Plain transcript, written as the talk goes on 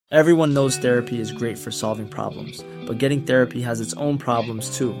Everyone knows therapy is great for solving problems, but getting therapy has its own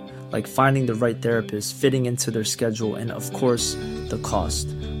problems too, like finding the right therapist, fitting into their schedule, and of course, the cost.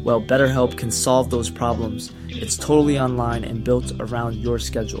 Well, BetterHelp can solve those problems. It's totally online and built around your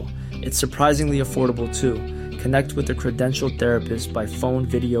schedule. It's surprisingly affordable too. Connect with a credentialed therapist by phone,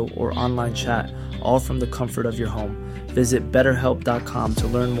 video, or online chat, all from the comfort of your home. Visit BetterHelp.com to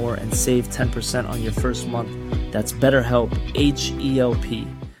learn more and save 10% on your first month. That's BetterHelp, H-E-L-P.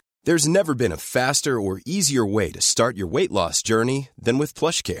 There's never been a faster or easier way to start your weight loss journey than with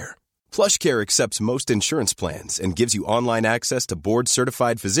PlushCare. PlushCare accepts most insurance plans and gives you online access to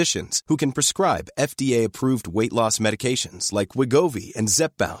board-certified physicians who can prescribe FDA-approved weight loss medications like Wegovy and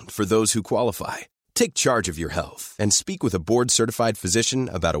Zepbound for those who qualify. Take charge of your health and speak with a board-certified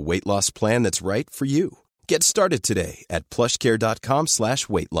physician about a weight loss plan that's right for you. Get started today at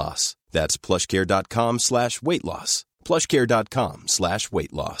plushcare.com/weight loss. That's plushcare.com/weight loss.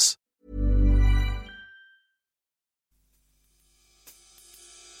 plushcare.com/weight loss.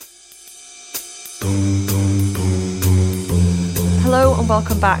 Hello and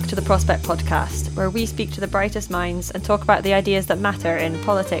welcome back to the Prospect Podcast, where we speak to the brightest minds and talk about the ideas that matter in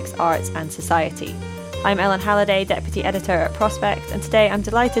politics, arts and society. I'm Ellen Halliday, Deputy Editor at Prospect, and today I'm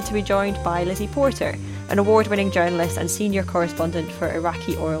delighted to be joined by Lizzie Porter, an award-winning journalist and senior correspondent for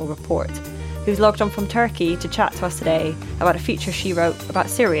Iraqi Oil Report, who's logged on from Turkey to chat to us today about a feature she wrote about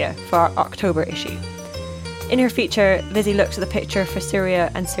Syria for our October issue. In her feature, Lizzie looks at the picture for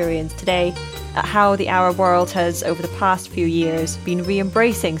Syria and Syrians today, at how the Arab world has, over the past few years, been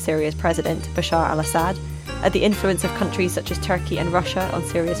re-embracing Syria's president, Bashar al-Assad, at the influence of countries such as Turkey and Russia on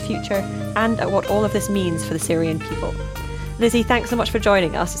Syria's future, and at what all of this means for the Syrian people. Lizzie, thanks so much for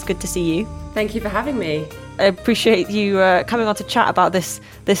joining us. It's good to see you. Thank you for having me. I appreciate you coming on to chat about this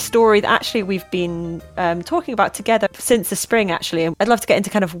story that actually we've been talking about together since the spring, actually. And I'd love to get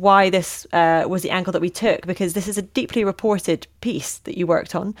into kind of why this was the angle that we took, because this is a deeply reported piece that you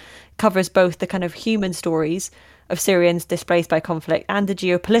worked on. It covers both the kind of human stories of Syrians displaced by conflict and the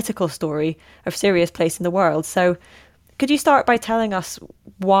geopolitical story of Syria's place in the world. So could you start by telling us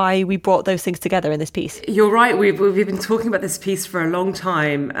why we brought those things together in this piece? You're right. We've been talking about this piece for a long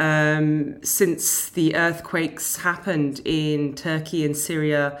time, since the earthquakes happened in Turkey and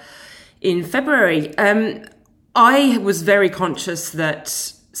Syria in February. I was very conscious that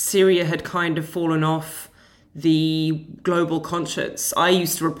Syria had kind of fallen off the global conscience. I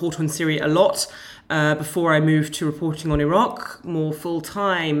used to report on Syria a lot before I moved to reporting on Iraq more full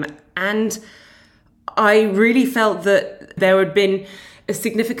time. And I really felt that there had been a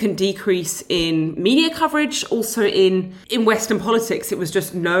significant decrease in media coverage, also in Western politics. It was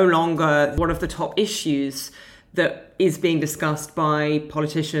just no longer one of the top issues that is being discussed by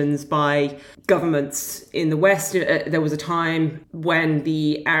politicians, by governments in the West. There was a time when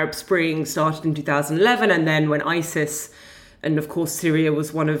the Arab Spring started in 2011, and then when ISIS, and of course Syria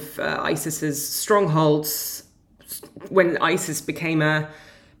was one of ISIS's strongholds, when ISIS became a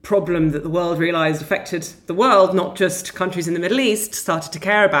problem that the world realised affected the world, not just countries in the Middle East, started to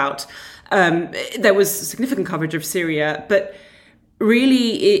care about. There was significant coverage of Syria, but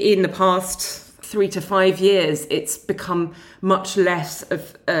really in the past 3 to 5 years, it's become much less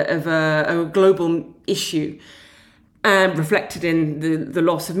of a global issue, reflected in the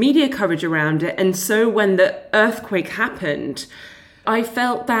loss of media coverage around it. And so when the earthquake happened, I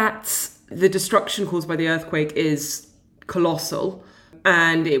felt that the destruction caused by the earthquake is colossal.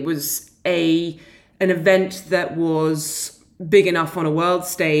 And it was an event that was big enough on a world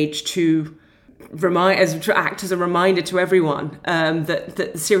stage to act as a reminder to everyone that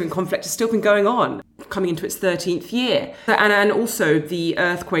the Syrian conflict has still been going on, coming into its 13th year. And also the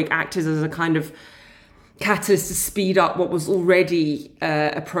earthquake acted as a kind of catalyst to speed up what was already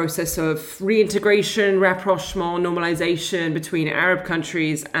a process of reintegration, rapprochement, normalization between Arab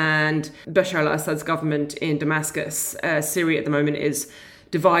countries and Bashar al-Assad's government in Damascus. Syria at the moment is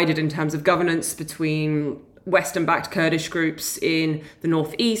divided in terms of governance between Western-backed Kurdish groups in the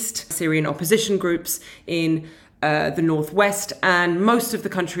northeast, Syrian opposition groups in the northwest, and most of the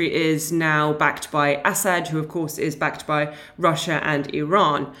country is now backed by Assad, who of course is backed by Russia and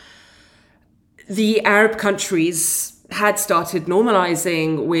Iran. The Arab countries had started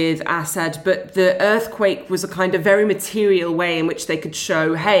normalizing with Assad, but the earthquake was a kind of very material way in which they could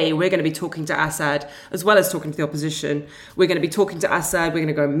show, hey, we're going to be talking to Assad as well as talking to the opposition. We're going to be talking to Assad. We're going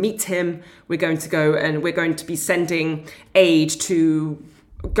to go meet him. We're going to be sending aid to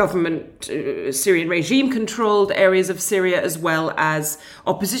government Syrian regime-controlled areas of Syria as well as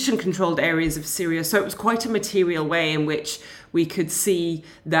opposition-controlled areas of Syria. So it was quite a material way in which we could see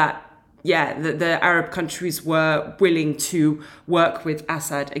that the Arab countries were willing to work with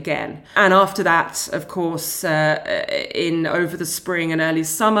Assad again. And after that, of course, over the spring and early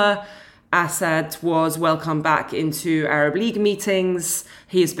summer, Assad was welcomed back into Arab League meetings.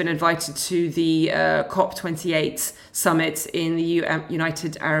 He has been invited to the COP28 summit in the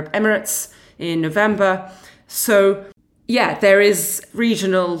United Arab Emirates in November. So, there is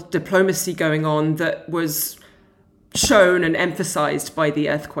regional diplomacy going on that was shown and emphasized by the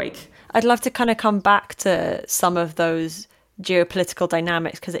earthquake. I'd love to kind of come back to some of those geopolitical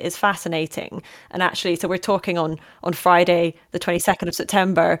dynamics because it is fascinating. And actually, so we're talking on Friday, the 22nd of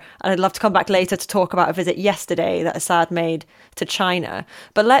September, and I'd love to come back later to talk about a visit yesterday that Assad made to China.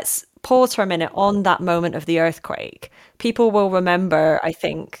 But let's pause for a minute on that moment of the earthquake. People will remember, I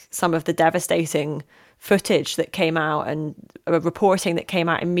think, some of the devastating footage that came out and reporting that came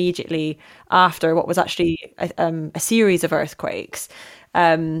out immediately after what was actually a series of earthquakes.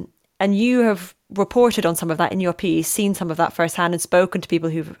 And you have reported on some of that in your piece, seen some of that firsthand, and spoken to people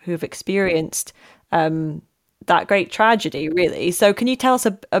who've experienced that great tragedy, really. So can you tell us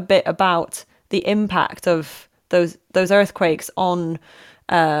a bit about the impact of those earthquakes on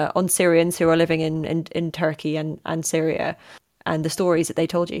Syrians who are living in Turkey and Syria, and the stories that they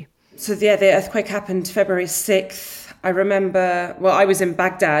told you? So the earthquake happened February 6th. I remember, I was in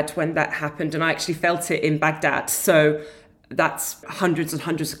Baghdad when that happened, and I actually felt it in Baghdad. So that's hundreds and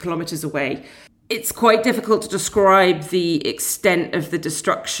hundreds of kilometers away. It's quite difficult to describe the extent of the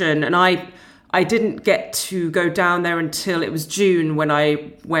destruction. And I didn't get to go down there until it was June when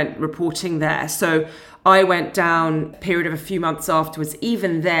I went reporting there. So I went down a period of a few months afterwards.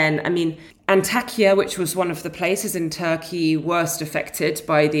 Even then, Antakya, which was one of the places in Turkey worst affected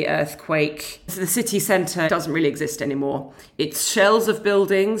by the earthquake, the city centre doesn't really exist anymore. It's shells of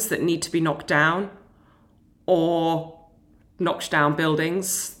buildings that need to be knocked down or knocked down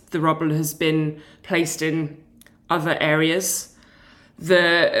buildings. The rubble has been placed in other areas.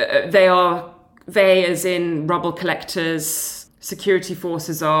 They as in rubble collectors, security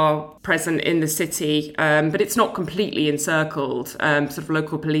forces are present in the city, but it's not completely encircled, sort of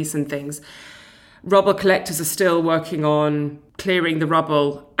local police and things. Rubble collectors are still working on clearing the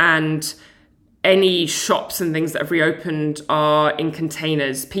rubble, and any shops and things that have reopened are in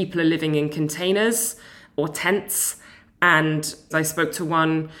containers. People are living in containers or tents. And I spoke to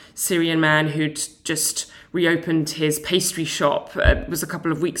one Syrian man who'd just reopened his pastry shop. It was a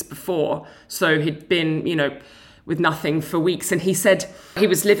couple of weeks before. So he'd been, with nothing for weeks. And he said he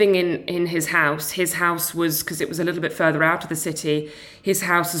was living in his house. His house was, because it was a little bit further out of the city, his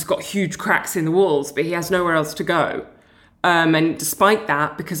house has got huge cracks in the walls, but he has nowhere else to go. And despite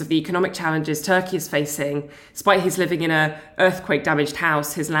that, because of the economic challenges Turkey is facing, despite his living in a earthquake-damaged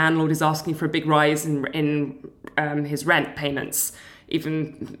house, his landlord is asking for a big rise in his rent payments,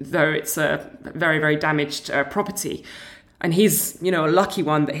 even though it's a very, very damaged property. And he's, a lucky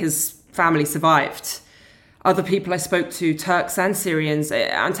one that his family survived. Other people I spoke to, Turks and Syrians,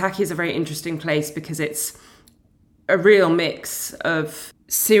 Antakya is a very interesting place because it's a real mix of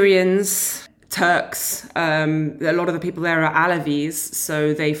Syrians, Turks. A lot of the people there are Alevis,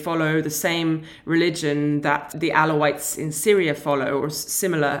 so they follow the same religion that the Alawites in Syria follow, or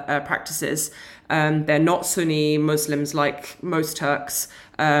similar practices. They're not Sunni Muslims like most Turks.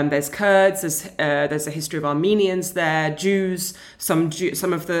 There's Kurds. There's a history of Armenians there. Jews. Some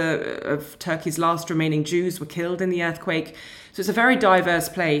of Turkey's last remaining Jews were killed in the earthquake. So it's a very diverse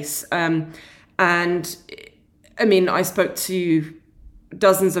place. And I spoke to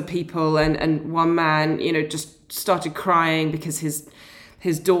dozens of people, and one man, just started crying because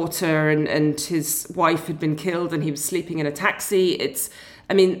his daughter and his wife had been killed, and he was sleeping in a taxi.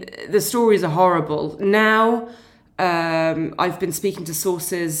 The stories are horrible. Now, I've been speaking to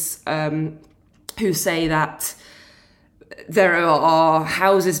sources who say that there are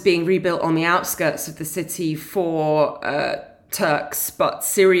houses being rebuilt on the outskirts of the city for Turks, but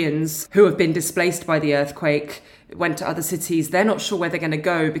Syrians who have been displaced by the earthquake went to other cities. They're not sure where they're going to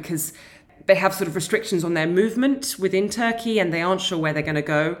go because they have sort of restrictions on their movement within Turkey, and they aren't sure where they're going to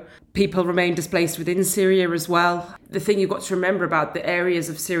go. People remain displaced within Syria as well. The thing you've got to remember about the areas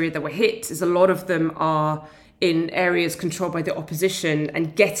of Syria that were hit is a lot of them are in areas controlled by the opposition,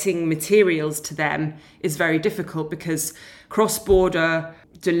 and getting materials to them is very difficult because cross-border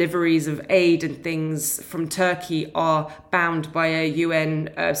deliveries of aid and things from Turkey are bound by a UN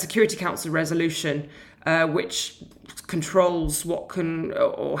Security Council resolution, which controls what can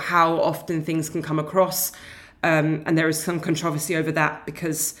or how often things can come across. And there is some controversy over that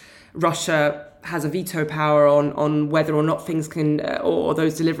because Russia has a veto power on whether or not things can or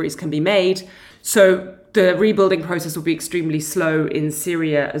those deliveries can be made. So the rebuilding process will be extremely slow in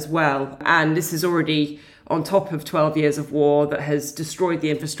Syria as well. And this is already on top of 12 years of war that has destroyed the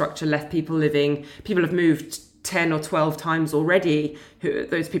infrastructure, left people have moved 10 or 12 times already,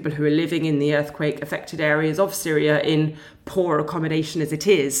 those people who are living in the earthquake affected areas of Syria in poor accommodation as it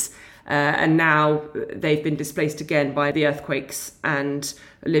is. And now they've been displaced again by the earthquakes and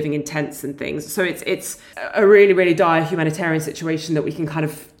living in tents and things. So it's a really, really dire humanitarian situation that we can kind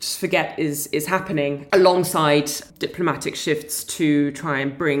of just forget is happening, alongside diplomatic shifts to try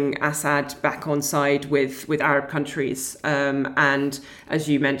and bring Assad back on side with Arab countries. And as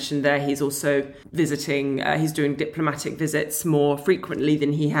you mentioned there, he's also he's doing diplomatic visits more frequently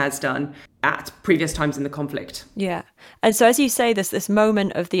than he has done at previous times in the conflict. Yeah. And so, as you say, this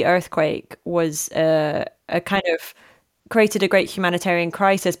moment of the earthquake was a kind of created a great humanitarian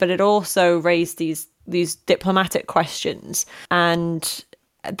crisis, but it also raised these diplomatic questions. And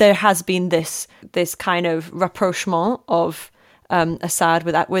there has been this kind of rapprochement of Assad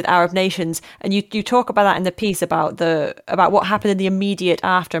with Arab nations, and you talk about that in the piece about what happened in the immediate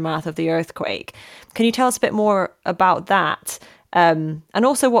aftermath of the earthquake. Can you tell us a bit more about that, and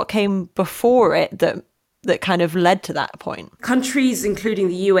also what came before it that kind of led to that point? Countries, including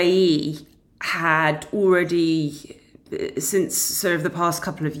the UAE, had already, since sort of the past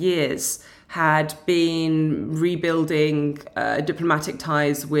couple of years, had been rebuilding diplomatic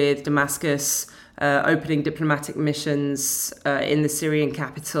ties with Damascus, opening diplomatic missions in the Syrian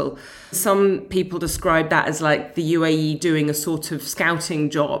capital. Some people describe that as like the UAE doing a sort of scouting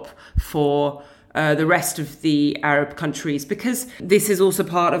job for the rest of the Arab countries, because this is also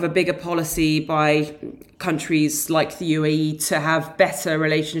part of a bigger policy by countries like the UAE to have better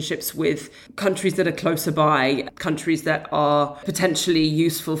relationships with countries that are closer by, countries that are potentially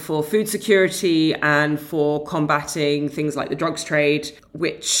useful for food security and for combating things like the drugs trade,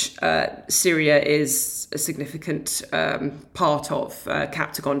 which Syria is a significant part of.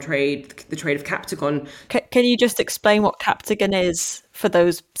 Captagon trade, the trade of Captagon. Can you just explain what Captagon is? For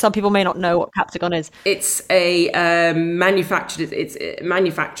those, some people may not know what Captagon is. It's a manufactured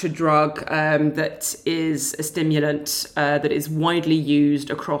drug that is a stimulant that is widely used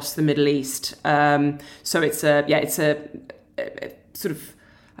across the Middle East. So it's a sort of,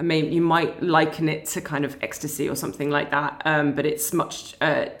 I mean, you might liken it to kind of ecstasy or something like that, but it's much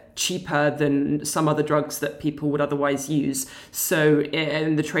cheaper than some other drugs that people would otherwise use. So,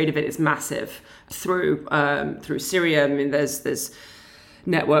 and the trade of it is massive through Syria. I mean, there's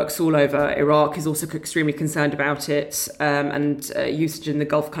networks all over. Iraq is also extremely concerned about it, and usage in the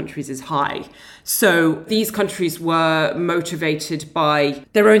Gulf countries is high. So these countries were motivated by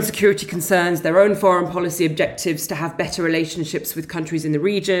their own security concerns, their own foreign policy objectives to have better relationships with countries in the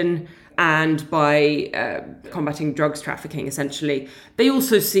region, and by combating drugs trafficking, essentially. They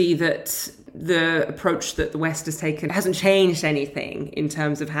also see that the approach that the West has taken hasn't changed anything in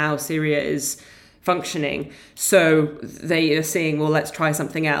terms of how Syria is functioning. So they are saying, well, let's try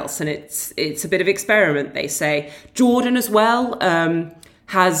something else. And it's a bit of experiment, they say. Jordan as well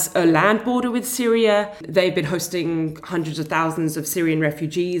has a land border with Syria. They've been hosting hundreds of thousands of Syrian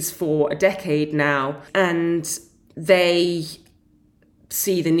refugees for a decade now. And they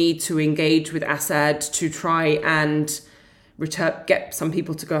see the need to engage with Assad to try and get some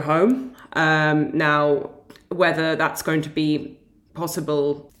people to go home. Now, whether that's going to be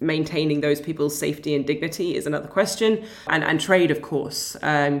possible, maintaining those people's safety and dignity is another question. And trade, of course.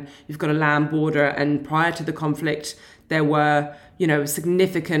 You've got a land border, and prior to the conflict, there were,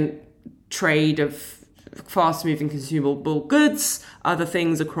 significant trade of fast-moving consumable goods, other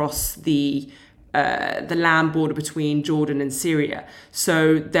things across the land border between Jordan and Syria.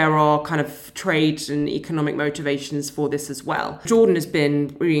 So there are kind of trade and economic motivations for this as well. Jordan has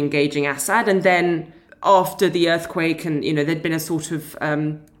been re-engaging Assad, and then after the earthquake, and there'd been a sort of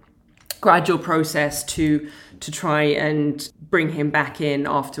gradual process to try and bring him back in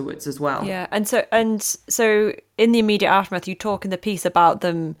afterwards as well. Yeah, and so in the immediate aftermath, you talk in the piece about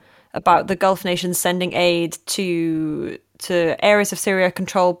the Gulf nations sending aid to areas of Syria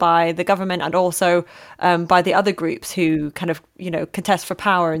controlled by the government, and also by the other groups who kind of contest for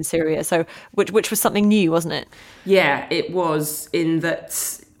power in Syria. So which was something new, wasn't it? Yeah, it was, in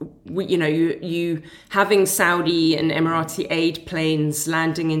that you having Saudi and Emirati aid planes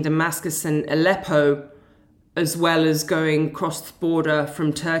landing in Damascus and Aleppo, as well as going across the border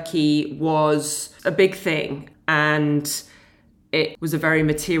from Turkey, was a big thing. And It was a very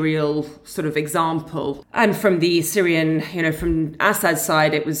material sort of example. And from the Syrian, from Assad's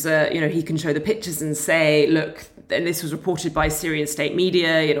side, it was, he can show the pictures and say, look, and this was reported by Syrian state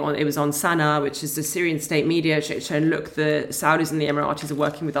media, it was on Sana, which is the Syrian state media, showing, look, the Saudis and the Emiratis are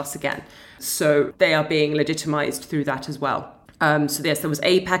working with us again. So they are being legitimized through that as well. So yes, there was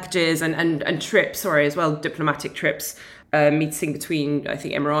aid packages and trips, as well, diplomatic trips, meeting between, I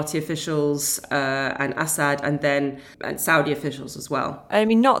think, Emirati officials and Assad and Saudi officials as well. I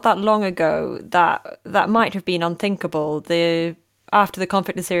mean, not that long ago, that might have been unthinkable. After the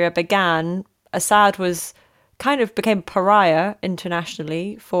conflict in Syria began, Assad became a pariah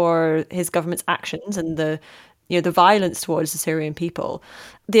internationally for his government's actions and the violence towards the Syrian people.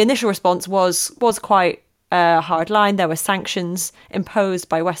 The initial response was quite hard line. There were sanctions imposed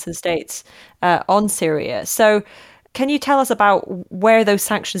by Western states on Syria. So can you tell us about where those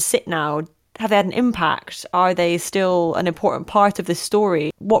sanctions sit now? Have they had an impact? Are they still an important part of this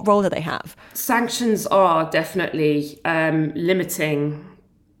story? What role do they have? Sanctions are definitely limiting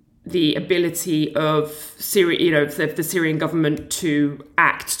the ability of Syria, the Syrian government to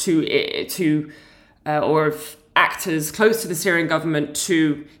act or of actors close to the Syrian government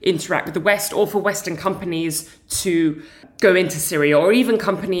to interact with the West, or for Western companies to go into Syria, or even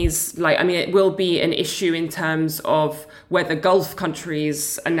companies it will be an issue in terms of whether Gulf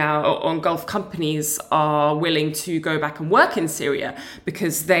countries Gulf companies are willing to go back and work in Syria,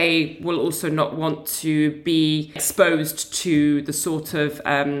 because they will also not want to be exposed to the sort of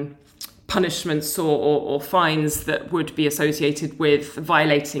punishments or fines that would be associated with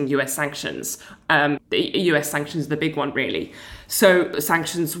violating US sanctions. The US sanctions are the big one, really. So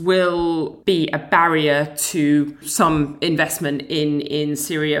sanctions will be a barrier to some investment in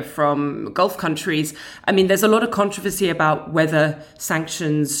Syria from Gulf countries. I mean, there's a lot of controversy about whether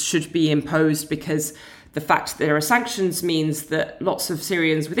sanctions should be imposed, because the fact that there are sanctions means that lots of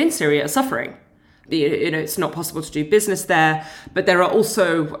Syrians within Syria are suffering. It's not possible to do business there. But there are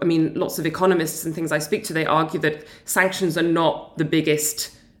also, lots of economists and things I speak to, they argue that sanctions are not the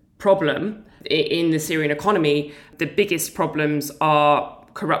biggest problem in the Syrian economy. The biggest problems are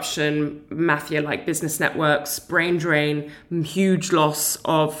corruption, mafia-like business networks, brain drain, huge loss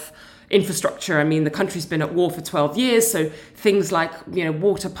of infrastructure. The country's been at war for 12 years. So things like,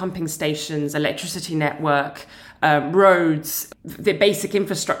 water pumping stations, electricity network, roads, the basic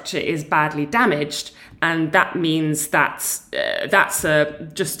infrastructure is badly damaged. And that means that's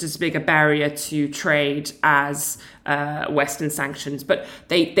just as big a barrier to trade as Western sanctions. But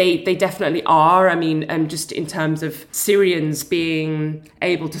they definitely are. Just in terms of Syrians being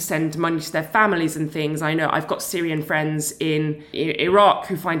able to send money to their families and things, I know I've got Syrian friends in Iraq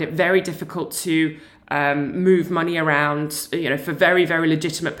who find it very difficult to move money around, for very, very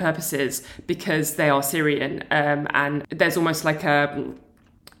legitimate purposes, because they are Syrian. And there's almost like a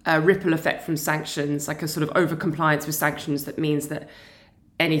ripple effect from sanctions, like a sort of over-compliance with sanctions that means that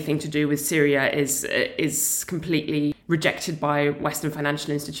anything to do with Syria is completely rejected by Western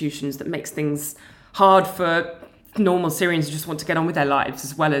financial institutions. That makes things hard for normal Syrians who just want to get on with their lives,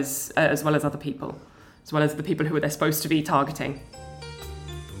 as well as other people, as well as the people who they're supposed to be targeting.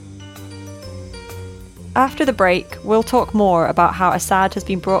 After the break, we'll talk more about how Assad has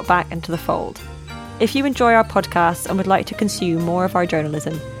been brought back into the fold. If you enjoy our podcast and would like to consume more of our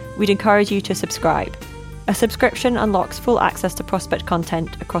journalism, we'd encourage you to subscribe. A subscription unlocks full access to Prospect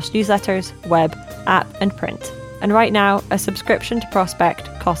content across newsletters, web, app and print. And right now, a subscription to Prospect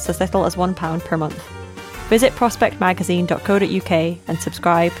costs as little as £1 per month. Visit prospectmagazine.co.uk and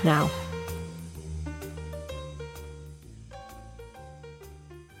subscribe now.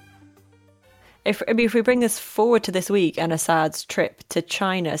 If we bring this forward to this week and Assad's trip to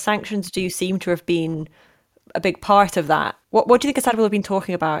China, sanctions do seem to have been a big part of that. What do you think Assad will have been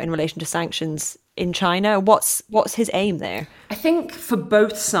talking about in relation to sanctions in China? What's his aim there? I think for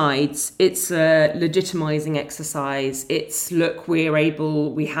both sides, it's a legitimizing exercise. It's, look, we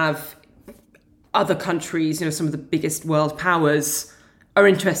have other countries, some of the biggest world powers are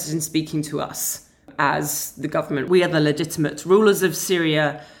interested in speaking to us as the government. We are the legitimate rulers of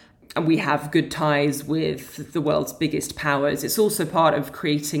Syria, and we have good ties with the world's biggest powers. It's also part of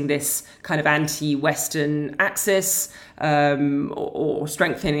creating this kind of anti-Western axis, or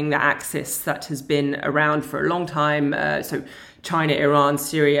strengthening the axis that has been around for a long time. So China, Iran,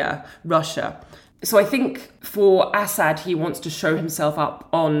 Syria, Russia. So I think for Assad, he wants to show himself up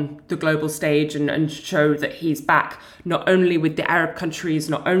on the global stage and show that he's back, not only with the Arab countries,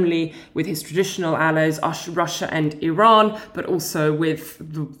 not only with his traditional allies, Russia and Iran, but also with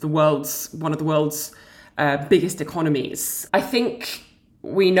one of the world's biggest economies. I think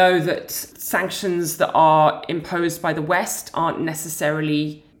We know that sanctions that are imposed by the West aren't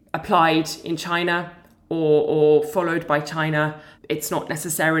necessarily applied in China or followed by China. It's not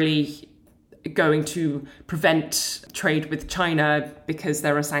necessarily going to prevent trade with China because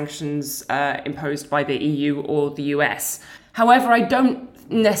there are sanctions imposed by the EU or the US. However, I don't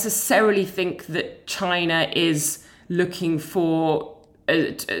necessarily think that China is looking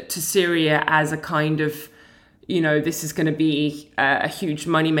to Syria as a kind of, this is going to be a huge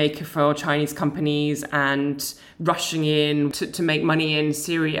moneymaker for Chinese companies and rushing in to make money in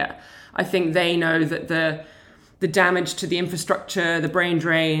Syria. I think they know that the damage to the infrastructure, the brain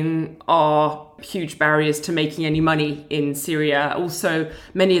drain, are huge barriers to making any money in Syria. Also,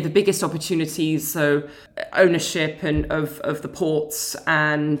 many of the biggest opportunities, so ownership of the ports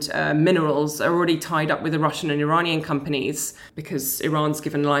and minerals, are already tied up with the Russian and Iranian companies because Iran's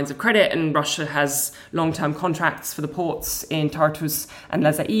given lines of credit and Russia has long-term contracts for the ports in Tartus and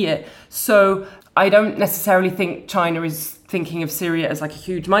Lazaieh. So I don't necessarily think China is thinking of Syria as like a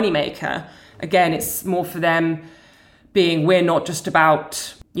huge moneymaker. Again, it's more for them we're not just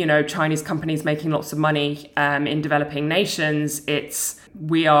about, Chinese companies making lots of money in developing nations.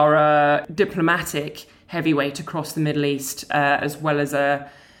 We are a diplomatic heavyweight across the Middle East as well as a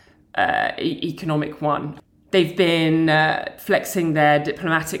economic one. They've been flexing their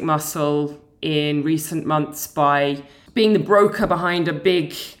diplomatic muscle in recent months by being the broker behind a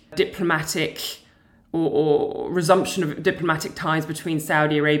big diplomatic or resumption of diplomatic ties between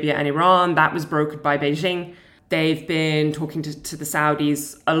Saudi Arabia and Iran. That was brokered by Beijing. They've been talking to the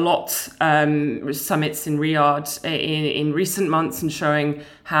Saudis a lot, summits in Riyadh in recent months, and showing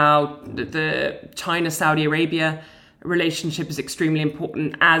how the China-Saudi Arabia relationship is extremely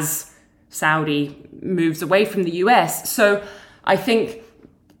important as Saudi moves away from the US. So I think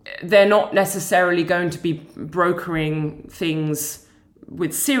they're not necessarily going to be brokering things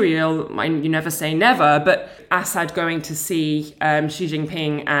with Syria. You never say never, but Assad going to see Xi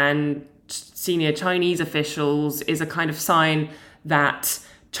Jinping and senior Chinese officials is a kind of sign that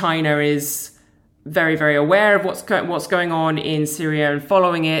China is very, very aware of what's going on in Syria and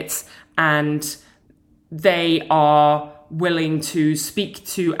following it, and they are willing to speak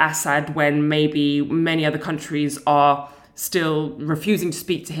to Assad when maybe many other countries are still refusing to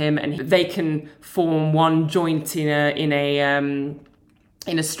speak to him, and they can form one joint in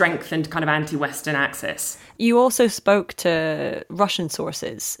a strengthened kind of anti-Western axis. You also spoke to Russian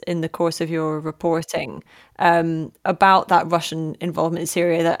sources in the course of your reporting about that Russian involvement in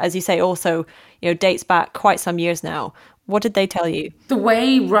Syria that, as you say, also dates back quite some years now. What did they tell you? The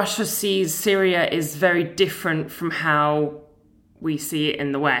way Russia sees Syria is very different from how we see it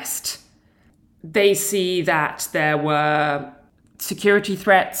in the West. They see that there were security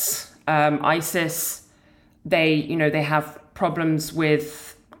threats, ISIS. They have problems with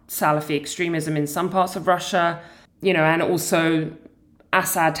Salafi extremism in some parts of Russia, and also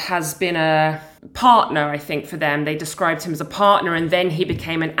Assad has been a partner, I think, for them. They described him as a partner, and then he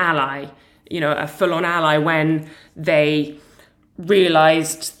became an ally, a full-on ally when they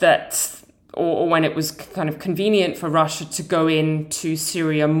realized that, or when it was kind of convenient for Russia to go into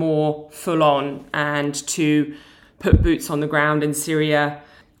Syria more full-on and to put boots on the ground in Syria.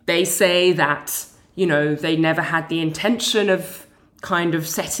 They say that, they never had the intention of kind of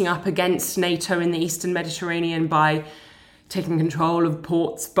setting up against NATO in the Eastern Mediterranean by taking control of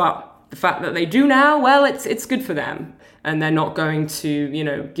ports, but the fact that they do now, well, it's good for them, and they're not going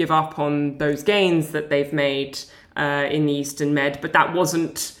to give up on those gains that they've made in the Eastern Med. But that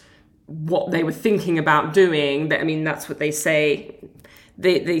wasn't what they were thinking about doing. That's what they say.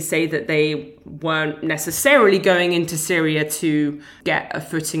 They say that they weren't necessarily going into Syria to get a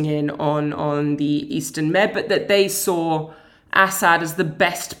footing in on the Eastern Med, but that they saw Assad as the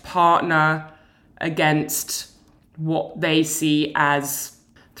best partner against what they see as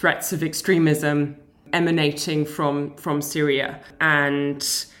threats of extremism emanating from Syria. And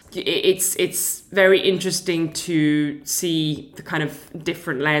it's very interesting to see the kind of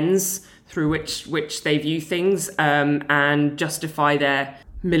different lens through which they view things and justify their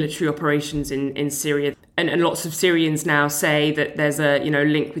military operations in Syria. And lots of Syrians now say that there's a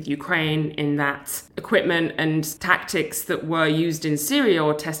link with Ukraine in that equipment and tactics that were used in Syria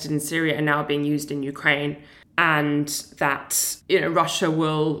or tested in Syria are now being used in Ukraine, and that Russia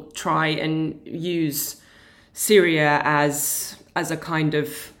will try and use Syria as a kind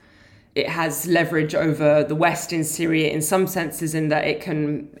of, it has leverage over the West in Syria in some senses, in that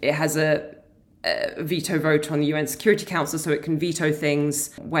it has a veto vote on the UN Security Council, so it can veto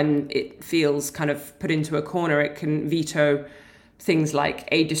things when it feels kind of put into a corner. It can veto things like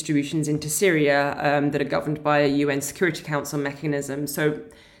aid distributions into Syria that are governed by a UN Security Council mechanism. So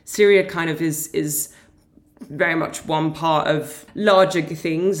Syria kind of is very much one part of larger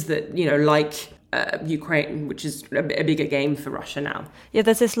things that, like Ukraine, which is a bigger game for Russia now. Yeah,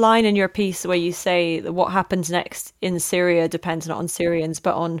 there's this line in your piece where you say that what happens next in Syria depends not on Syrians,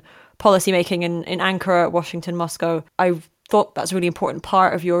 but on policymaking in Ankara, Washington, Moscow. I thought that's a really important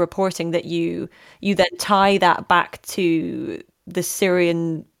part of your reporting, that you then tie that back to the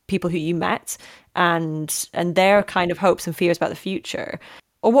Syrian people who you met and their kind of hopes and fears about the future.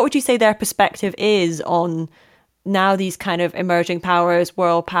 Or what would you say their perspective is on now these kind of emerging powers,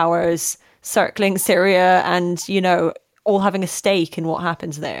 world powers, circling Syria and, all having a stake in what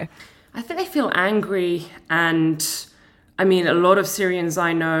happens there? I think they feel angry, and a lot of Syrians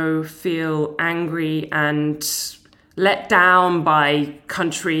I know feel angry and let down by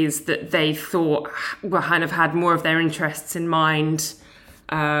countries that they thought were kind of had more of their interests in mind.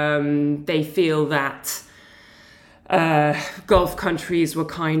 They feel that Gulf countries were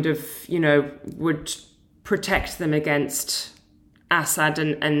kind of, would protect them against Assad,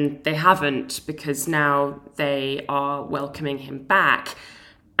 and they haven't, because now they are welcoming him back.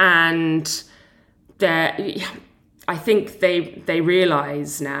 And I think they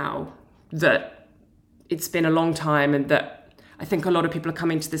realise now that it's been a long time, and that I think a lot of people are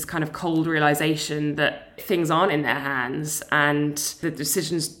coming to this kind of cold realisation that things aren't in their hands, and the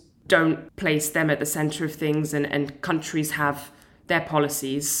decisions don't place them at the centre of things, and countries have their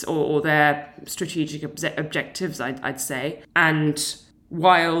policies or their strategic objectives, I'd say. And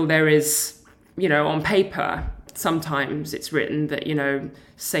while there is, on paper, sometimes it's written that,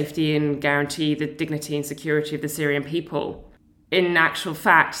 safety and guarantee the dignity and security of the Syrian people, in actual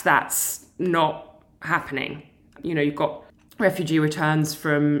fact, that's not happening. You've got refugee returns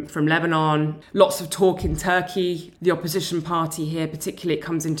from Lebanon, lots of talk in Turkey. The opposition party here, particularly, it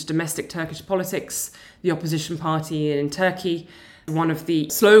comes into domestic Turkish politics, the opposition party in Turkey. One of the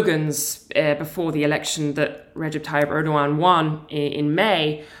slogans before the election that Recep Tayyip Erdogan won in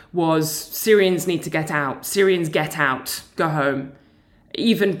May was Syrians need to get out. Syrians get out, go home.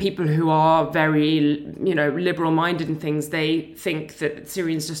 Even people who are very, liberal-minded and things, they think that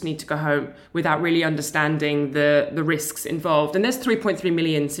Syrians just need to go home without really understanding the risks involved. And there's 3.3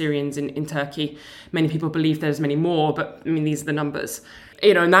 million Syrians in Turkey. Many people believe there's many more, but these are the numbers.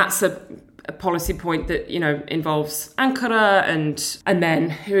 And that's a policy point that, involves Ankara and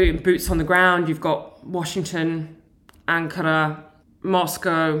then boots on the ground. You've got Washington, Ankara,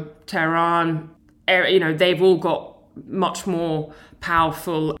 Moscow, Tehran. They've all got much more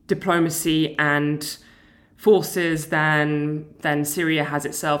powerful diplomacy and forces than Syria has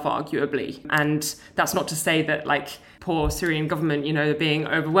itself, arguably. And that's not to say that, poor Syrian government, they're being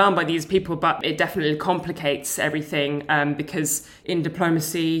overwhelmed by these people, but it definitely complicates everything because in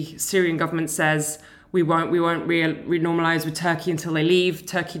diplomacy, Syrian government says we won't renormalize with Turkey until they leave.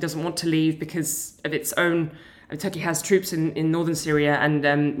 Turkey doesn't want to leave because of its own. Turkey has troops in northern Syria, and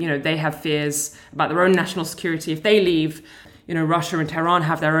they have fears about their own national security if they leave. Russia and Tehran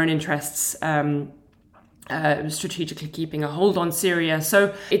have their own interests. Strategically keeping a hold on Syria.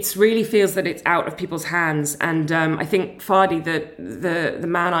 So it really feels that it's out of people's hands. And I think Fadi, the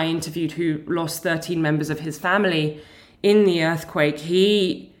man I interviewed who lost 13 members of his family in the earthquake,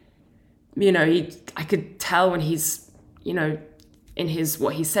 I could tell when he's, in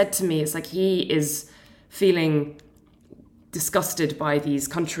what he said to me, it's like he is feeling disgusted by these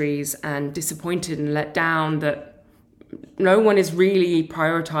countries and disappointed and let down that no one is really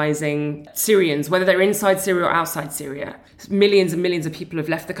prioritizing Syrians, whether they're inside Syria or outside Syria. Millions and millions of people have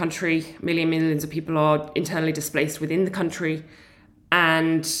left the country. Millions of people are internally displaced within the country.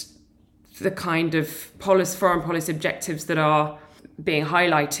 And the kind of foreign policy objectives that are being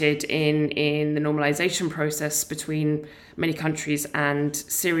highlighted in the normalization process between many countries and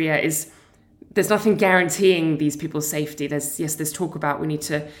Syria there's nothing guaranteeing these people's safety. There's talk about we need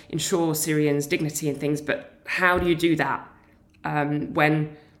to ensure Syrians' dignity and things, but how do you do that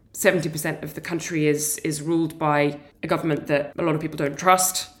when 70% of the country is ruled by a government that a lot of people don't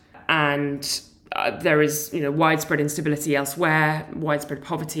trust, and there is widespread instability elsewhere, widespread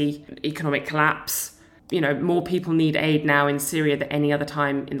poverty, economic collapse. More people need aid now in Syria than any other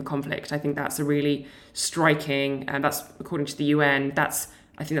time in the conflict. I think that's a really striking, and that's according to the UN.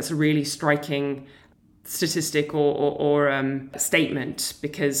 I think that's a really striking statistic or statement,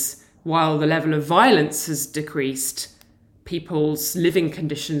 because while the level of violence has decreased, people's living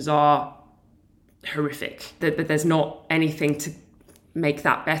conditions are horrific. That there's not anything to make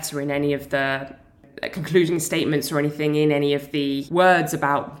that better in any of the concluding statements or anything in any of the words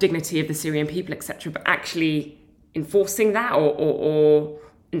about dignity of the Syrian people, etc. But actually, enforcing that or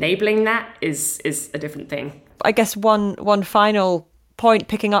enabling that is a different thing. I guess one final point,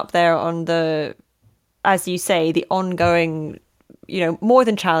 picking up there on the, as you say, the ongoing, more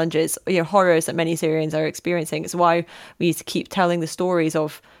than challenges, horrors that many Syrians are experiencing. It's why we need to keep telling the stories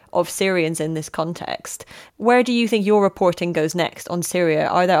of Syrians in this context. Where do you think your reporting goes next on Syria?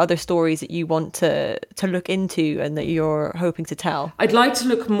 Are there other stories that you want to look into and that you're hoping to tell? I'd like to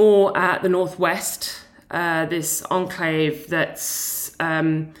look more at the northwest, this enclave that's...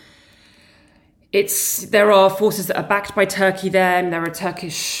 there are forces that are backed by Turkey there, and there are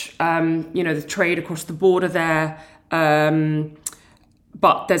Turkish, the trade across the border there.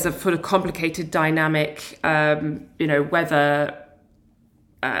 But there's a sort of complicated dynamic, whether,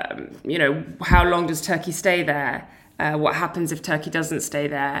 how long does Turkey stay there? What happens if Turkey doesn't stay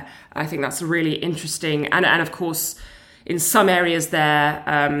there? I think that's really interesting. And of course, in some areas there,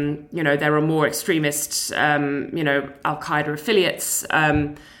 there are more extremist, Al-Qaeda affiliates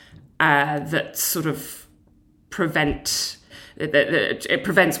that sort of it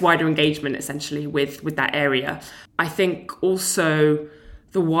prevents wider engagement, essentially, with that area. I think also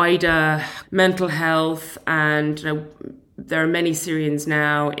the wider mental health, and there are many Syrians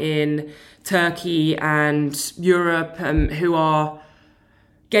now in Turkey and Europe who are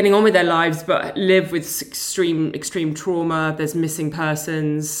getting on with their lives but live with extreme trauma. There's missing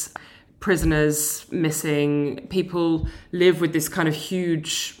persons, prisoners missing. People live with this kind of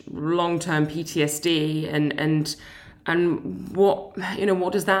huge long-term PTSD and what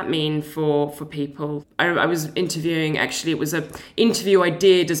does that mean for people? I was interviewing, actually, it was an interview I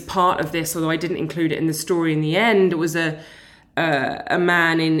did as part of this, although I didn't include it in the story in the end. It was a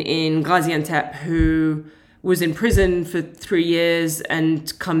man in Gaziantep who was in prison for 3 years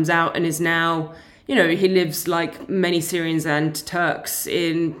and comes out and is now, he lives like many Syrians and Turks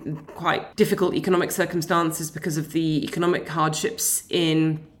in quite difficult economic circumstances because of the economic hardships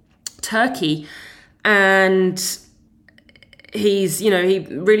in Turkey. And he's, he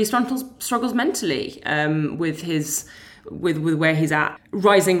really struggles mentally with where he's at.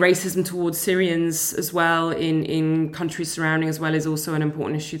 Rising racism towards Syrians as well in countries surrounding as well is also an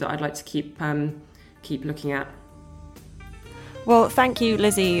important issue that I'd like to keep looking at. Well, thank you,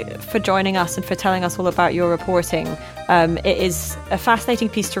 Lizzie, for joining us and for telling us all about your reporting. It is a fascinating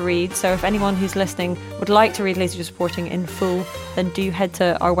piece to read, so if anyone who's listening would like to read Lizzie's reporting in full, then do head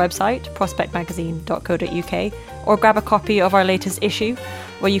to our website, prospectmagazine.co.uk, or grab a copy of our latest issue,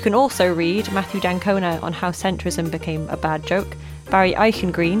 where you can also read Matthew Dancona on how centrism became a bad joke, Barry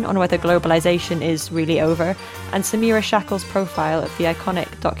Eichengreen on whether globalisation is really over, and Samira Shackle's profile of the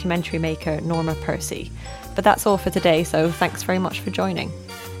iconic documentary maker Norma Percy. But that's all for today, so thanks very much for joining.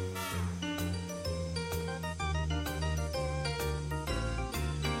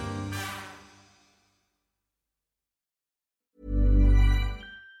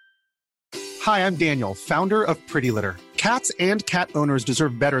 Hi, I'm Daniel, founder of Pretty Litter. Cats and cat owners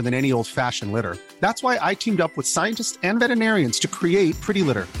deserve better than any old-fashioned litter. That's why I teamed up with scientists and veterinarians to create Pretty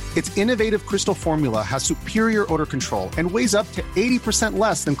Litter. Its innovative crystal formula has superior odor control and weighs up to 80%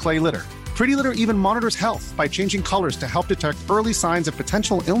 less than clay litter. Pretty Litter even monitors health by changing colors to help detect early signs of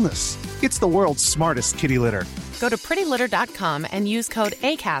potential illness. It's the world's smartest kitty litter. Go to prettylitter.com and use code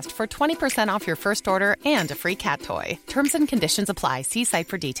ACAST for 20% off your first order and a free cat toy. Terms and conditions apply. See site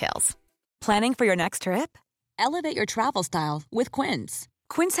for details. Planning for your next trip? Elevate your travel style with Quince.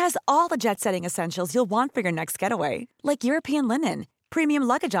 Quince has all the jet-setting essentials you'll want for your next getaway, like European linen, premium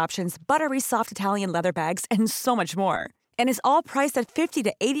luggage options, buttery soft Italian leather bags, and so much more. And is all priced at 50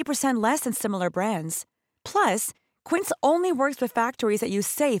 to 80% less than similar brands. Plus, Quince only works with factories that use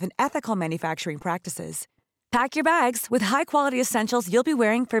safe and ethical manufacturing practices. Pack your bags with high-quality essentials you'll be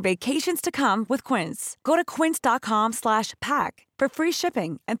wearing for vacations to come with Quince. Go to quince.com/pack for free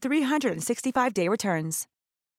shipping and 365-day returns.